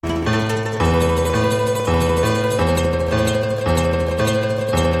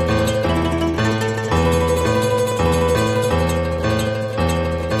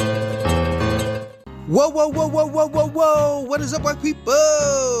Whoa. What is up, white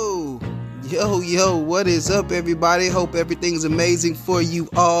people? Yo, what is up, everybody? Hope everything's amazing for you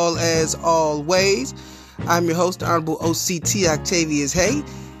all as always. I'm your host, Honorable OCT Octavius Hay,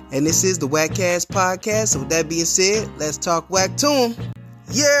 and this is the Wackcast Podcast. So with that being said, let's talk whack to him.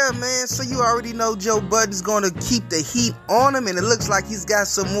 Yeah, man, so you already know Joe Budden's going to keep the heat on him, and it looks like he's got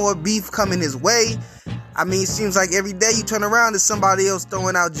some more beef coming his way. I mean, it seems like every day you turn around, there's somebody else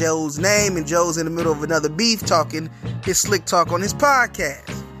throwing out Joe's name, and Joe's in the middle of another beef talking his slick talk on his podcast.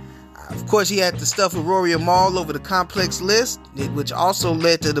 Of course, he had the stuff with Rory and Mal over the complex list, which also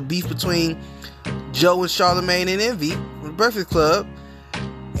led to the beef between Joe and Charlamagne and Envy from the Breakfast Club.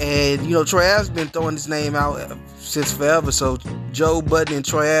 And, you know, Troy Ave's been throwing his name out since forever, so Joe Budden and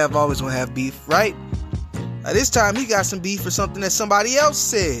Troy Ave always gonna have beef, right? This time he got some beef for something that somebody else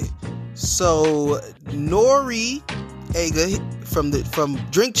said. So Noriega from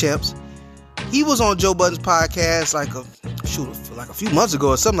Drink Champs, he was on Joe Budden's podcast like a few months ago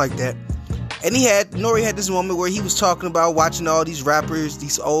or something like that, and Nori had this moment where he was talking about watching all these rappers,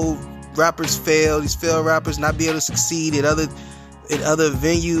 these old rappers these failed rappers not be able to succeed at other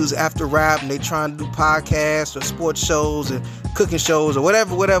venues after rap, and they trying to do podcasts or sports shows and cooking shows or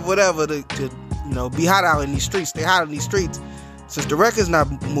whatever to you know, be hot out in these streets, stay hot in these streets, since the record's not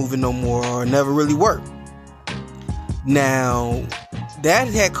moving no more or never really worked. Now, that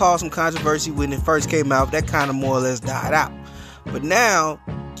had caused some controversy when it first came out. That kind of more or less died out. But now,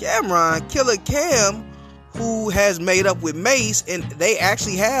 Cameron, Killer Cam, who has made up with Mace, and they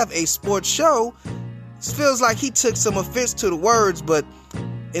actually have a sports show, feels like he took some offense to the words, but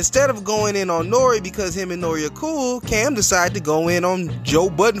instead of going in on Nori because him and Nori are cool, Cam decided to go in on Joe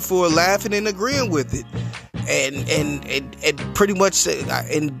Budden for laughing and agreeing with it. And pretty much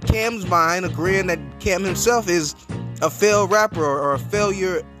in Cam's mind, agreeing that Cam himself is a failed rapper or a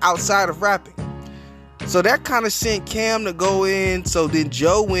failure outside of rapping. So that kind of sent Cam to go in. So then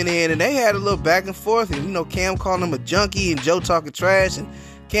Joe went in, and they had a little back and forth. And, you know, Cam calling him a junkie and Joe talking trash. And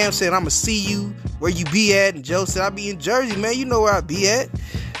Cam said, "I'm going to see you where you be at." And Joe said, "I'll be in Jersey, man. You know where I be at."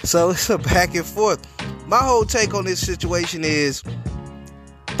 So it's a back and forth. My whole take on this situation is,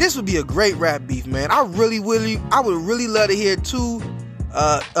 this would be a great rap beef, man. I would really love to hear two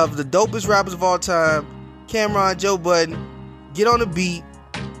of the dopest rappers of all time, Cameron, Joe Budden, get on the beat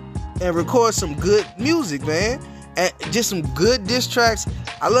and record some good music, man. And just some good diss tracks.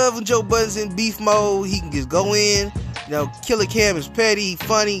 I love when Joe Budden's in beef mode. He can just go in. You know, Killer Cam is petty,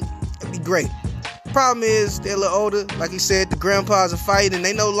 funny. It'd be great. Problem is, they're a little older. Like he said, the grandpas are fighting, and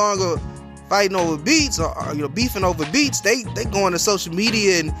they no longer fighting over beats or you know, beefing over beats. They going to social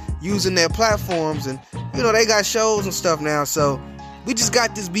media and using their platforms, and you know, they got shows and stuff now. So we just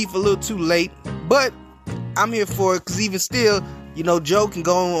got this beef a little too late, but I'm here for it, because even still, you know, Joe can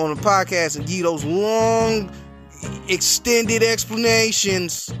go on a podcast and give those long extended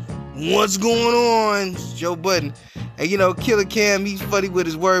explanations what's going on. Joe Budden. And you know, Killer Cam, he's funny with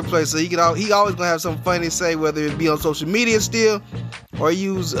his wordplay, so he always gonna have something funny to say, whether it be on social media still, or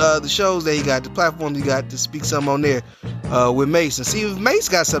use the shows that he got, the platforms he got to speak something on there with Mace. And see if Mace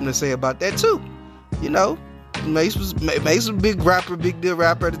got something to say about that too. You know, Mace was a big rapper, big deal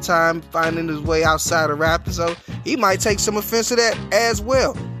rapper at the time, finding his way outside of rapping, so he might take some offense to that as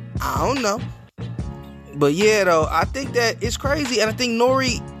well. I don't know. But yeah, though, I think that it's crazy, and I think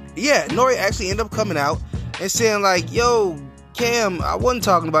Nori actually ended up coming out and saying like, "Yo, Cam, I wasn't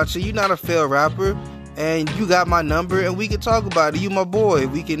talking about you. You're not a failed rapper, and you got my number, and we can talk about it. You my boy.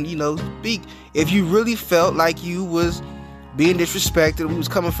 We can, you know, speak. If you really felt like you was being disrespected, we was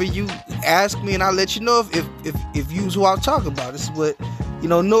coming for you, ask me, and I'll let you know if you was who I was talking about." This is what, you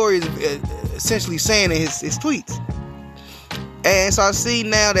know, Nori is essentially saying in his tweets. And so I see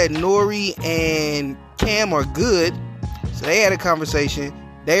now that Nori and Cam are good. So they had a conversation.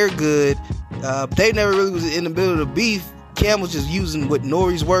 They're good. They never really was in the middle of the beef. Cam was just using what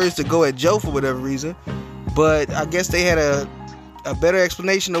Nori's words to go at Joe for whatever reason. But I guess they had a better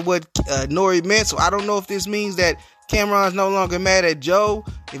explanation of what Nori meant. So I don't know if this means that Cameron's no longer mad at Joe,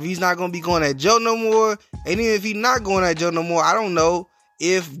 if he's not going to be going at Joe no more. And even if he's not going at Joe no more, I don't know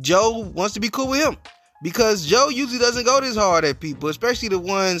if Joe wants to be cool with him. Because Joe usually doesn't go this hard at people, especially the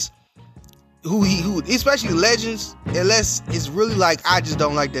ones especially legends, unless it's really like, I just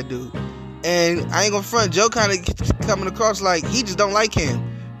don't like that dude. And I ain't gonna front, Joe kind of coming across like he just don't like him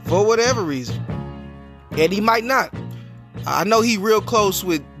for whatever reason. And he might not. I know he real close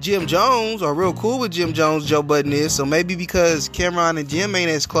with Jim Jones, or real cool with Jim Jones, Joe Budden is. So maybe because Cameron and Jim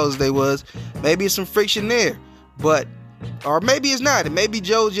ain't as close as they was, maybe it's some friction there. But, or maybe it's not. And maybe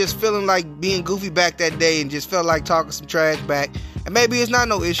Joe just feeling like being goofy back that day and just felt like talking some trash back. and maybe it's not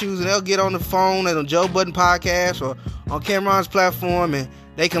no issues, and they'll get on the phone and on Joe Budden podcast or on Cameron's platform, and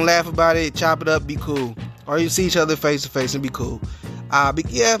they can laugh about it, chop it up, be cool, or you see each other face to face and be cool.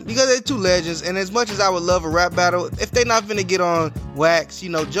 Because they're two legends, and as much as I would love a rap battle, if they're not finna get on wax,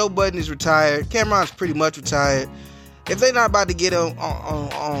 Joe Budden is retired, Cameron's pretty much retired. If they're not about to get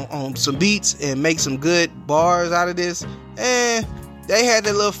on some beats and make some good bars out of this, they had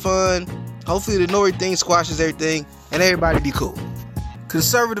their little fun. Hopefully the Nori thing squashes everything and everybody be cool.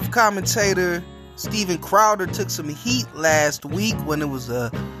 Conservative commentator Steven Crowder took some heat last week when it was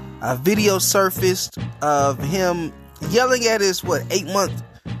a video surfaced of him yelling at his 8-month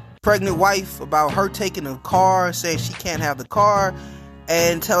pregnant wife about her taking a car, saying she can't have the car,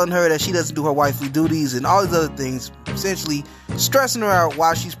 and telling her that she doesn't do her wifely duties and all these other things, essentially stressing her out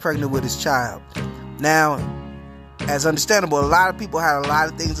while she's pregnant with his child. Now, as understandable, a lot of people had a lot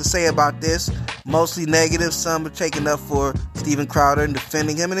of things to say about this, mostly negative. Some are taking up for Steven Crowder and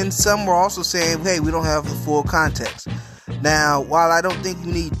defending him, and then some were also saying, hey, we don't have the full context. Now, while I don't think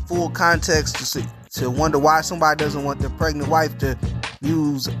you need full context to wonder why somebody doesn't want their pregnant wife to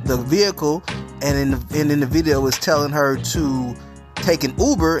use the vehicle, and in the video is telling her to take an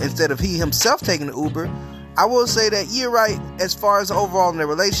Uber instead of he himself taking the Uber, I will say that you're right. As far as overall in their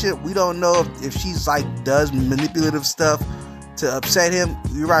relationship, we don't know if she's does manipulative stuff to upset him.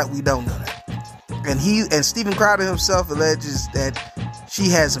 You're right, we don't know that. And Steven Crowder himself alleges that she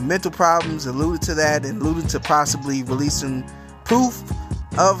has some mental problems, alluded to that, and alluded to possibly releasing proof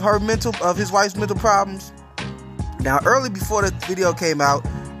of his wife's mental problems. Now, early before the video came out,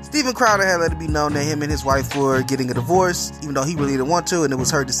 Steven Crowder had let it be known that him and his wife were getting a divorce, even though he really didn't want to, and it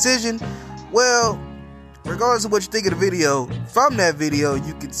was her decision. Well, regardless of what you think of the video, from that video,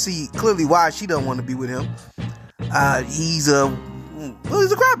 you can see clearly why she don't want to be with him. He's a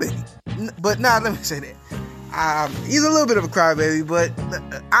crybaby. But let me say that. He's a little bit of a crybaby, but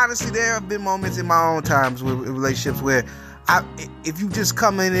honestly, there have been moments in my own times with relationships where if you just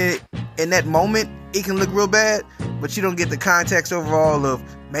come in it in that moment, it can look real bad, but you don't get the context overall of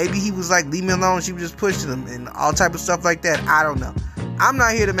maybe he was leave me alone, she was just pushing him and all type of stuff like that. I don't know. I'm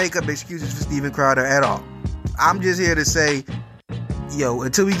not here to make up excuses for Steven Crowder at all. I'm just here to say,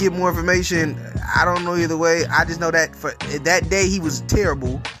 until we get more information, I don't know either way. I just know that for that day he was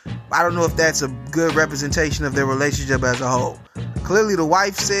terrible. I don't know if that's a good representation of their relationship as a whole. Clearly the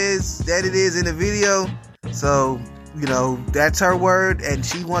wife says that it is in the video, so that's her word, and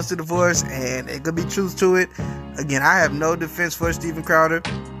she wants the divorce, and it could be truth to it. Again, I have no defense for Steven Crowder.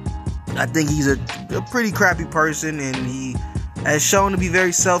 I think he's a pretty crappy person, and he has shown to be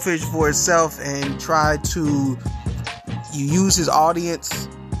very selfish for himself and tried to use his audience,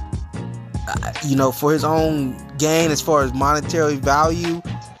 for his own gain as far as monetary value.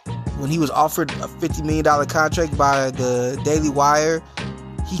 When he was offered a $50 million contract by the Daily Wire,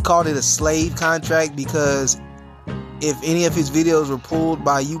 he called it a slave contract because if any of his videos were pulled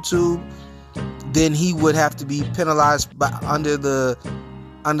by YouTube, then he would have to be penalized under the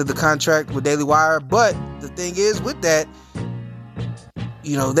contract with Daily Wire. But the thing is, with that,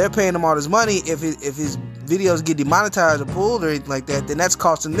 they're paying him all this money. If his videos get demonetized or pulled or anything like that, then that's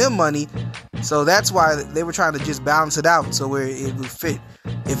costing them money. So that's why they were trying to just balance it out so where it would fit.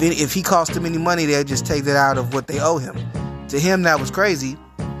 If he cost them any money, they'd just take that out of what they owe him. To him, that was crazy.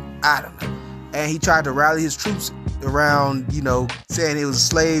 I don't know. And he tried to rally his troops around, saying it was a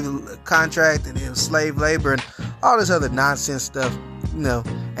slave contract and it was slave labor and all this other nonsense stuff,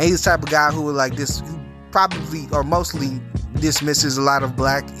 And he's the type of guy who would who probably or mostly dismisses a lot of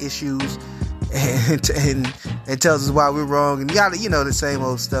black issues and tells us why we're wrong and the same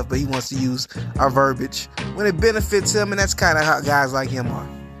old stuff, but he wants to use our verbiage when it benefits him, and that's kind of how guys like him are.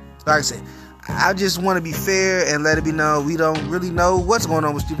 Like I said, I just want to be fair and let it be known we don't really know what's going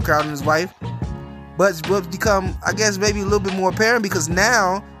on with Steven Crowder and his wife. But it's will become, I guess, maybe a little bit more apparent because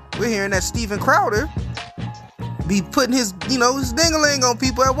now we're hearing that Steven Crowder be putting his ding-a-ling on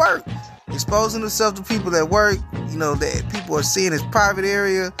people at work, exposing himself to people at work, that people are seeing his private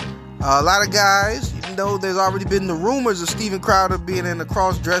area. A lot of guys, even though there's already been the rumors of Steven Crowder being in the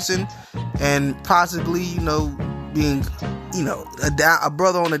cross-dressing and possibly, being, a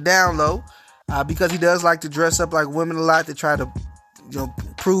brother on the down low, because he does like to dress up like women a lot to try to,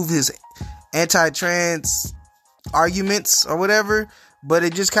 prove his anti-trans arguments or whatever. But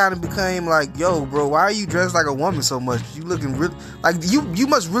it just kind of became yo, bro, why are you dressed like a woman so much? You looking really you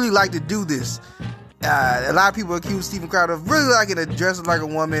must really like to do this. A lot of people accuse Steven Crowder of really liking to dress like a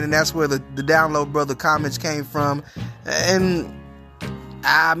woman, and that's where the down low brother comments came from. And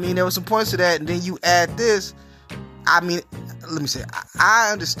I mean, there were some points to that, and then you add this. I mean, let me say,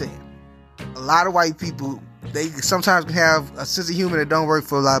 I understand. A lot of white people they sometimes can have a sense of humor that don't work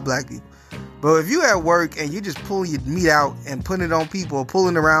for a lot of black people. But if you at work and you just pulling your meat out and putting it on people or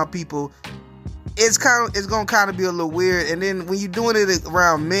pulling around people, it's gonna kind of be a little weird. And then when you're doing it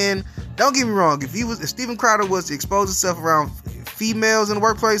around men, don't get me wrong, if Steven Crowder was to expose himself around females in the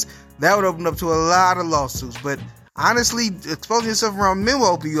workplace, that would open up to a lot of lawsuits. But honestly, exposing yourself around men will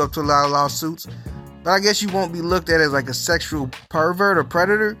open you up to a lot of lawsuits. But I guess you won't be looked at as like a sexual pervert or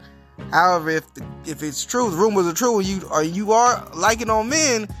predator. However, if it's true, the rumors are true, and you are liking on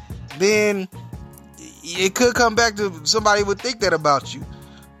men, then it could come back to somebody would think that about you.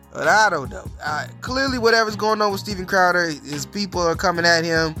 But I don't know. Clearly, whatever's going on with Steven Crowder, his people are coming at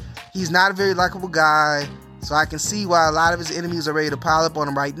him. He's not a very likable guy, so I can see why a lot of his enemies are ready to pile up on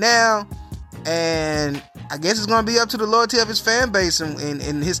him right now. And I guess it's going to be up to the loyalty of his fan base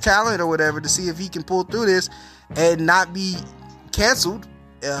and his talent or whatever to see if he can pull through this and not be canceled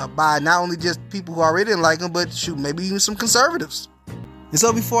by not only just people who already didn't like him, but maybe even some conservatives. And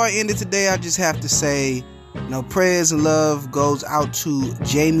so before I end it today, I just have to say, prayers and love goes out to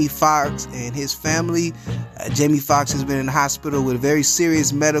Jamie Foxx and his family. Jamie Foxx has been in the hospital with a very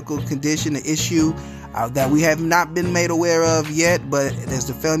serious medical condition, an issue that we have not been made aware of yet. But as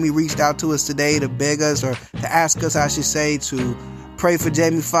the family reached out to us today to beg us, or to ask us, I should say, to pray for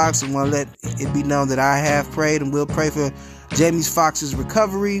Jamie Foxx, and want to let it be known that I have prayed and will pray for Jamie Foxx's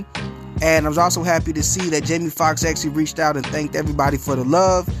recovery. And I was also happy to see that Jamie Foxx actually reached out and thanked everybody for the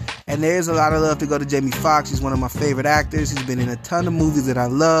love. And there's a lot of love to go to Jamie Foxx. He's one of my favorite actors. He's been in a ton of movies that I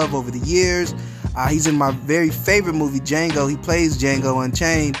love over the years. He's in my very favorite movie, Django. He plays Django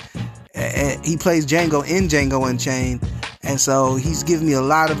Unchained. He plays Django in Django Unchained. And so he's given me a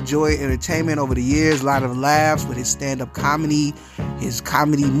lot of joy, entertainment over the years, a lot of laughs with his stand-up comedy, his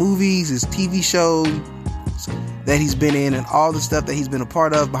comedy movies, his TV shows that he's been in, and all the stuff that he's been a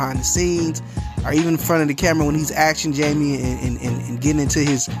part of behind the scenes, or even in front of the camera when he's action Jamie and getting into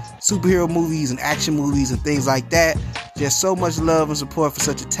his superhero movies and action movies and things like that. Just so much love and support for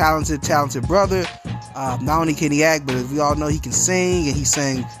such a talented brother. Not only can he act, but as we all know, he can sing, and he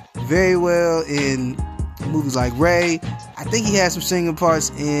sang very well in movies like Ray. I think he had some singing parts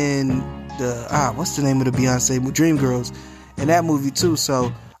in the what's the name of the Beyonce Dreamgirls in that movie too.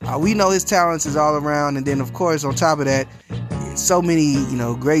 So we know his talents is all around. And then of course on top of that, so many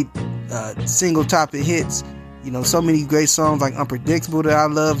great single topic hits, so many great songs like Unpredictable that I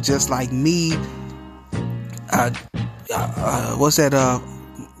love, Just Like Me, what's that,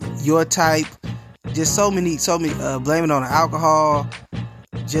 Your Type, just so many Blame It on the Alcohol,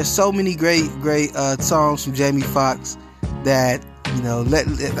 just so many great songs from Jamie Foxx that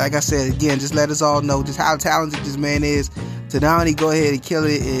like I said again, just let us all know just how talented this man is to not only go ahead and kill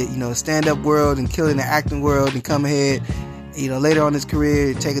it, stand-up world and kill it in the acting world, and come ahead, later on in his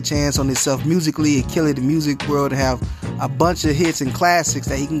career, take a chance on himself musically and kill it in the music world, and have a bunch of hits and classics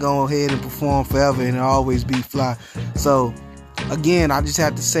that he can go ahead and perform forever and always be fly. So again, I just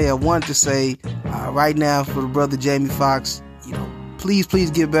have to say, I want to say right now for the brother Jamie Foxx,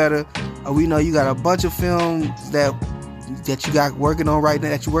 please get better. We know you got a bunch of films that you got working on right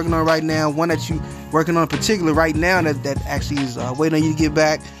now, one that you working on in particular right now that actually is waiting on you to get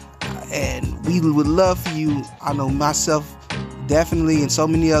back, and we would love for you, I know myself definitely, and so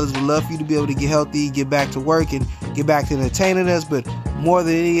many others would love for you to be able to get healthy, get back to work, and get back to entertaining us. But more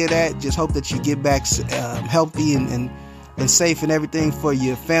than any of that, just hope that you get back healthy and safe and everything for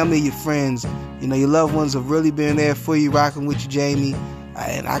your family, your friends. Your loved ones have really been there for you, rocking with you, Jamie.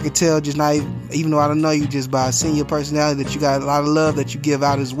 And I could tell, just not even though I don't know you, just by seeing your personality, that you got a lot of love that you give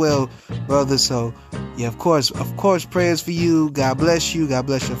out as well, brother. So yeah, of course, prayers for you. God bless you. God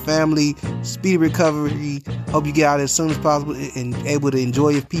bless your family. Speedy recovery. Hope you get out as soon as possible and able to enjoy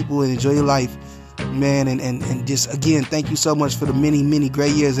your people and enjoy your life, man. And just again, thank you so much for the many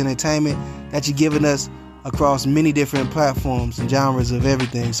great years of entertainment that you've given us across many different platforms and genres of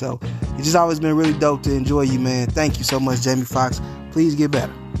everything. So it's just always been really dope to enjoy you, man. Thank you so much, Jamie Foxx. Please get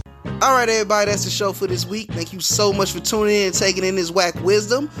better. All right, everybody, that's the show for this week. Thank you so much for tuning in and taking in this whack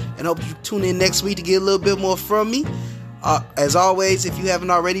wisdom, and hope you tune in next week to get a little bit more from me. As always, if you haven't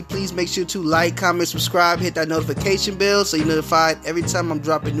already, please make sure to like, comment, subscribe, hit that notification bell so you're notified every time I'm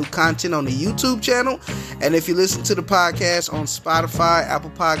dropping new content on the YouTube channel. And if you listen to the podcast on Spotify,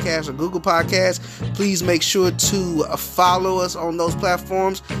 Apple Podcasts, or Google Podcasts, please make sure to follow us on those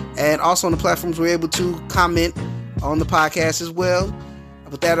platforms, and also on the platforms we're able to comment on the podcast as well.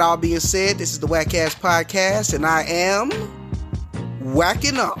 With that all being said, this is the Whack-Ass Podcast, and I am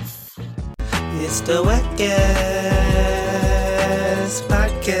whacking off. It's the Whack-Ass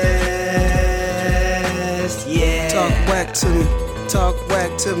Podcast, yeah. Talk whack to me,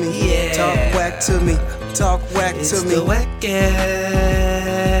 yeah. Talk whack to me, Talk whack It's to me. the Wack-Ass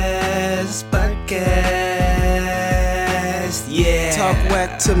Podcast. Yeah. Talk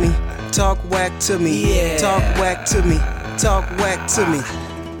whack to me. Talk whack to me. Yeah. Talk whack to me. Talk whack to me.